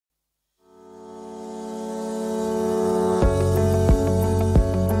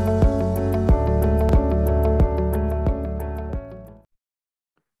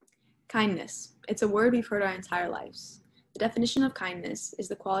Kindness. It's a word we've heard our entire lives. The definition of kindness is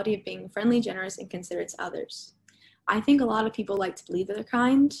the quality of being friendly, generous, and considerate to others. I think a lot of people like to believe that they're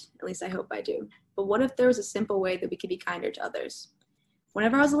kind, at least I hope I do. But what if there was a simple way that we could be kinder to others?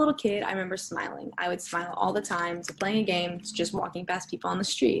 Whenever I was a little kid, I remember smiling. I would smile all the time, to playing a game, to just walking past people on the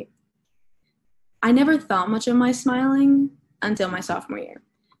street. I never thought much of my smiling until my sophomore year.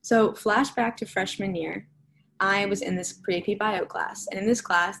 So flashback to freshman year, I was in this pre-AP bio class, and in this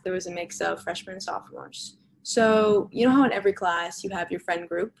class, there was a mix of freshmen and sophomores. So you know how in every class you have your friend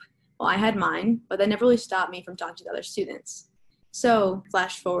group? Well, I had mine, but that never really stopped me from talking to the other students. So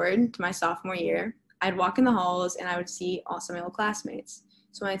flash forward to my sophomore year, I'd walk in the halls and I would see also my old classmates.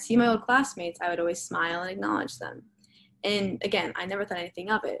 So when I'd see my old classmates, I would always smile and acknowledge them. And again, I never thought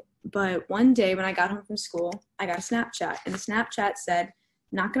anything of it. But one day when I got home from school, I got a Snapchat, and the Snapchat said,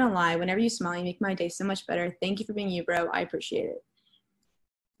 "Not gonna lie, whenever you smile, you make my day so much better. Thank you for being you, bro. I appreciate it."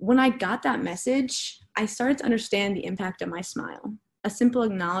 When I got that message, I started to understand the impact of my smile. A simple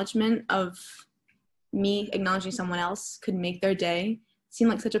acknowledgement of me acknowledging someone else could make their day seem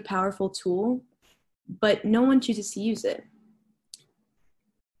like such a powerful tool, but no one chooses to use it.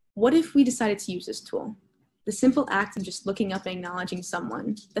 What if we decided to use this tool? The simple act of just looking up and acknowledging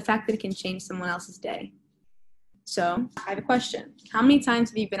someone, the fact that it can change someone else's day. So I have a question. How many times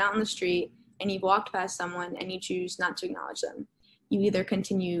have you been out on the street and you've walked past someone and you choose not to acknowledge them? You either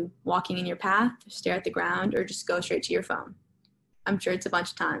continue walking in your path, stare at the ground, or just go straight to your phone. I'm sure it's a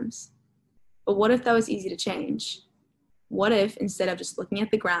bunch of times. But what if that was easy to change? What if instead of just looking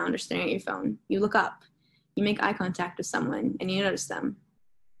at the ground or staring at your phone, you look up, you make eye contact with someone, and you notice them?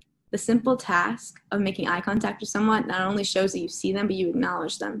 The simple task of making eye contact with someone not only shows that you see them, but you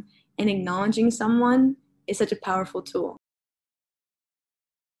acknowledge them. And acknowledging someone is such a powerful tool.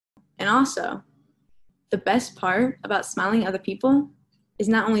 And also, the best part about smiling at other people is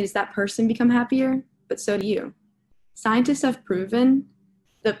not only does that person become happier, but so do you. Scientists have proven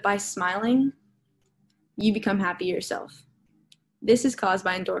that by smiling, you become happy yourself. This is caused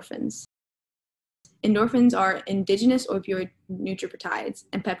by endorphins. Endorphins are endogenous opioid nucleotides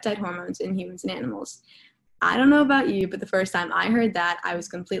and peptide hormones in humans and animals. I don't know about you, but the first time I heard that, I was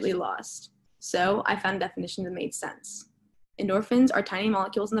completely lost. So I found a definition that made sense. Endorphins are tiny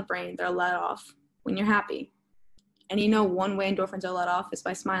molecules in the brain that are let off when you're happy. And you know one way endorphins are let off is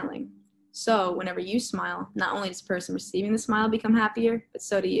by smiling. So whenever you smile, not only does the person receiving the smile become happier, but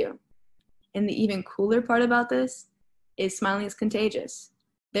so do you. And the even cooler part about this is smiling is contagious.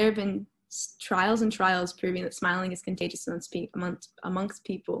 There have been trials and trials proving that smiling is contagious amongst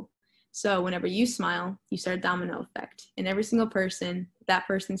people. So whenever you smile, you start a domino effect. And every single person that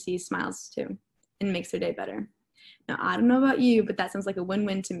person sees smiles too and makes their day better. Now, I don't know about you, but that sounds like a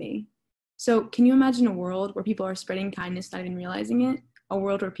win-win to me. So can you imagine a world where people are spreading kindness, not even realizing it? A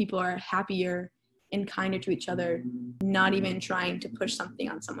world where people are happier and kinder to each other, not even trying to push something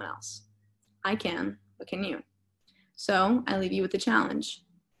on someone else? I can, but can you? So I leave you with a challenge.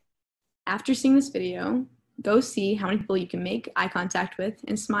 After seeing this video, go see how many people you can make eye contact with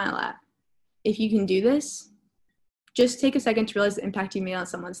and smile at. If you can do this, just take a second to realize the impact you made on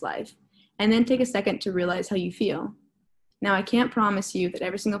someone's life, and then take a second to realize how you feel. Now, I can't promise you that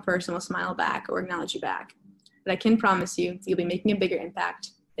every single person will smile back or acknowledge you back, but I can promise you that you'll be making a bigger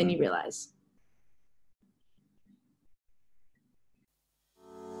impact than you realize.